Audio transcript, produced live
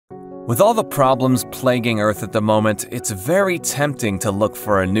With all the problems plaguing Earth at the moment, it's very tempting to look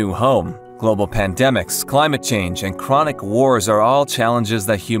for a new home. Global pandemics, climate change, and chronic wars are all challenges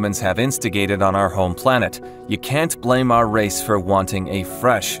that humans have instigated on our home planet. You can't blame our race for wanting a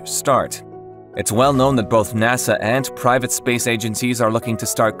fresh start. It's well known that both NASA and private space agencies are looking to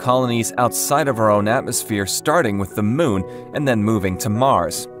start colonies outside of our own atmosphere, starting with the Moon and then moving to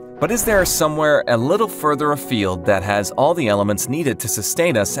Mars. But is there somewhere a little further afield that has all the elements needed to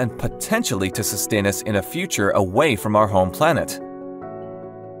sustain us and potentially to sustain us in a future away from our home planet?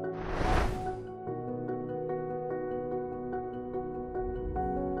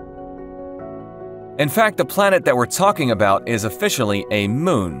 In fact, the planet that we're talking about is officially a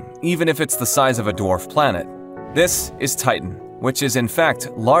moon, even if it's the size of a dwarf planet. This is Titan, which is in fact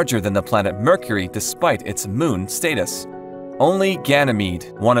larger than the planet Mercury despite its moon status. Only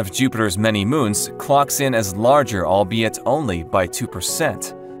Ganymede, one of Jupiter's many moons, clocks in as larger, albeit only by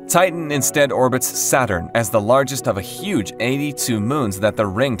 2%. Titan instead orbits Saturn as the largest of a huge 82 moons that the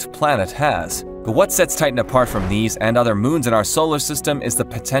ringed planet has. But what sets Titan apart from these and other moons in our solar system is the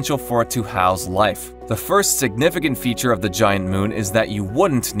potential for it to house life. The first significant feature of the giant moon is that you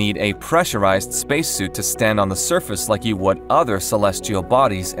wouldn't need a pressurized spacesuit to stand on the surface like you would other celestial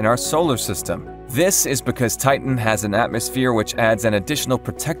bodies in our solar system. This is because Titan has an atmosphere which adds an additional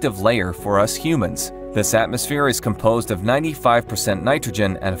protective layer for us humans. This atmosphere is composed of 95%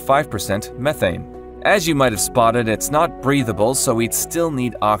 nitrogen and 5% methane. As you might have spotted, it's not breathable, so we'd still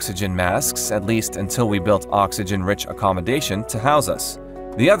need oxygen masks, at least until we built oxygen-rich accommodation to house us.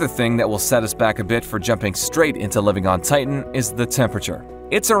 The other thing that will set us back a bit for jumping straight into living on Titan is the temperature.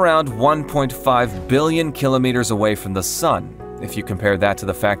 It's around 1.5 billion kilometers away from the Sun. If you compare that to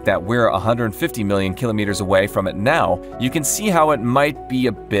the fact that we're 150 million kilometers away from it now, you can see how it might be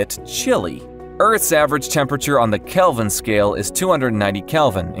a bit chilly. Earth's average temperature on the Kelvin scale is 290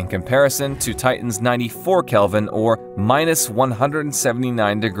 Kelvin in comparison to Titan's 94 Kelvin or minus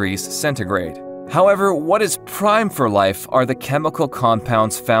 179 degrees centigrade. However, what is prime for life are the chemical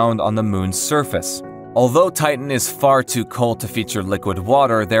compounds found on the moon's surface. Although Titan is far too cold to feature liquid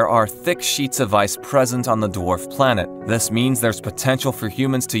water, there are thick sheets of ice present on the dwarf planet. This means there's potential for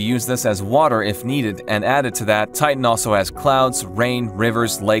humans to use this as water if needed, and added to that, Titan also has clouds, rain,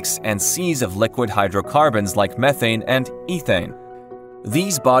 rivers, lakes, and seas of liquid hydrocarbons like methane and ethane.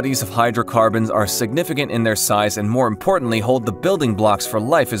 These bodies of hydrocarbons are significant in their size and, more importantly, hold the building blocks for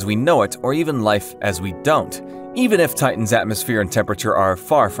life as we know it, or even life as we don't. Even if Titan's atmosphere and temperature are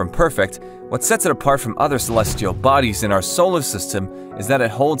far from perfect, what sets it apart from other celestial bodies in our solar system is that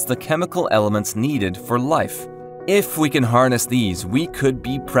it holds the chemical elements needed for life. If we can harness these, we could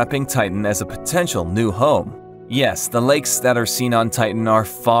be prepping Titan as a potential new home. Yes, the lakes that are seen on Titan are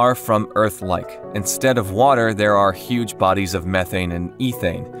far from Earth-like. Instead of water, there are huge bodies of methane and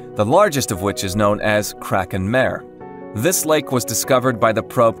ethane, the largest of which is known as Kraken Mare. This lake was discovered by the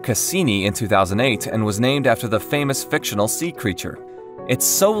probe Cassini in 2008 and was named after the famous fictional sea creature. It's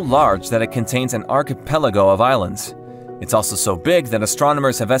so large that it contains an archipelago of islands. It's also so big that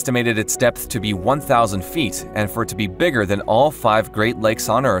astronomers have estimated its depth to be 1,000 feet and for it to be bigger than all 5 Great Lakes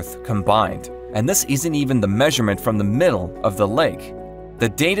on Earth combined. And this isn't even the measurement from the middle of the lake. The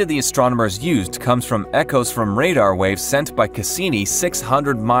data the astronomers used comes from echoes from radar waves sent by Cassini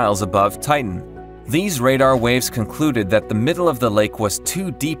 600 miles above Titan. These radar waves concluded that the middle of the lake was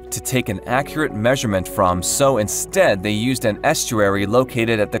too deep to take an accurate measurement from, so instead they used an estuary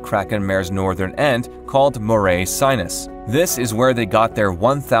located at the Kraken Mare's northern end called Moray Sinus. This is where they got their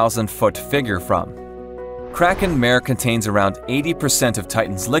 1,000-foot figure from. Kraken Mare contains around 80% of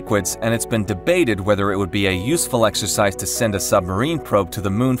Titan's liquids, and it's been debated whether it would be a useful exercise to send a submarine probe to the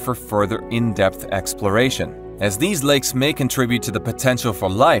moon for further in-depth exploration. As these lakes may contribute to the potential for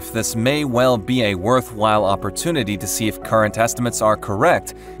life, this may well be a worthwhile opportunity to see if current estimates are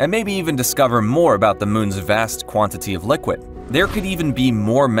correct, and maybe even discover more about the moon's vast quantity of liquid. There could even be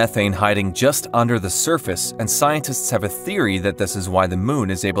more methane hiding just under the surface, and scientists have a theory that this is why the moon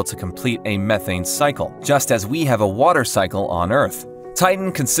is able to complete a methane cycle, just as we have a water cycle on Earth.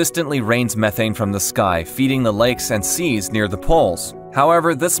 Titan consistently rains methane from the sky, feeding the lakes and seas near the poles.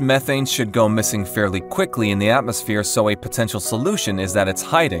 However, this methane should go missing fairly quickly in the atmosphere, so a potential solution is that it's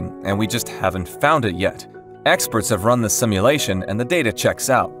hiding, and we just haven't found it yet. Experts have run the simulation, and the data checks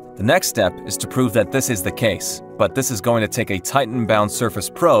out. The next step is to prove that this is the case, but this is going to take a Titan-bound surface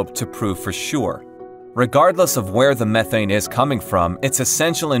probe to prove for sure. Regardless of where the methane is coming from, it's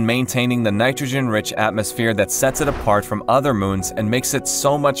essential in maintaining the nitrogen-rich atmosphere that sets it apart from other moons and makes it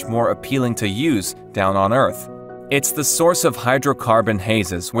so much more appealing to use down on Earth. It's the source of hydrocarbon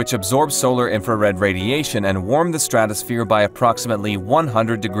hazes, which absorb solar infrared radiation and warm the stratosphere by approximately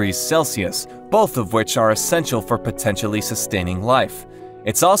 100 degrees Celsius, both of which are essential for potentially sustaining life.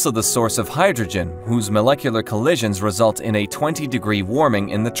 It's also the source of hydrogen, whose molecular collisions result in a 20-degree warming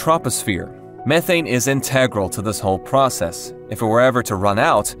in the troposphere. Methane is integral to this whole process. If it were ever to run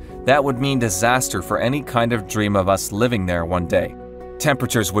out, that would mean disaster for any kind of dream of us living there one day.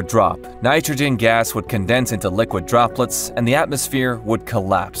 Temperatures would drop, nitrogen gas would condense into liquid droplets, and the atmosphere would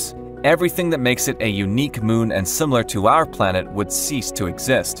collapse. Everything that makes it a unique moon and similar to our planet would cease to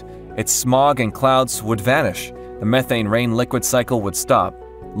exist. Its smog and clouds would vanish. The methane rain liquid cycle would stop.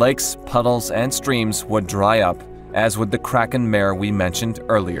 Lakes, puddles, and streams would dry up, as would the Kraken mare we mentioned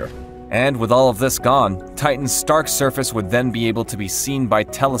earlier. And with all of this gone, Titan's stark surface would then be able to be seen by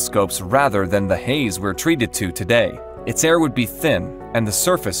telescopes rather than the haze we're treated to today. Its air would be thin, and the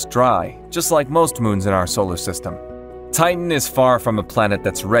surface dry, just like most moons in our solar system. Titan is far from a planet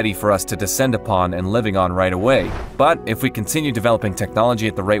that's ready for us to descend upon and living on right away. But if we continue developing technology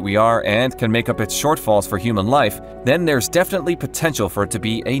at the rate we are and can make up its shortfalls for human life, then there's definitely potential for it to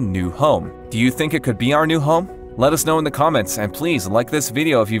be a new home. Do you think it could be our new home? Let us know in the comments, and please like this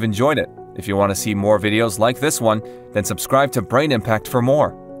video if you've enjoyed it. If you want to see more videos like this one, then subscribe to Brain Impact for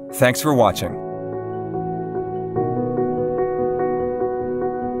more. Thanks for watching.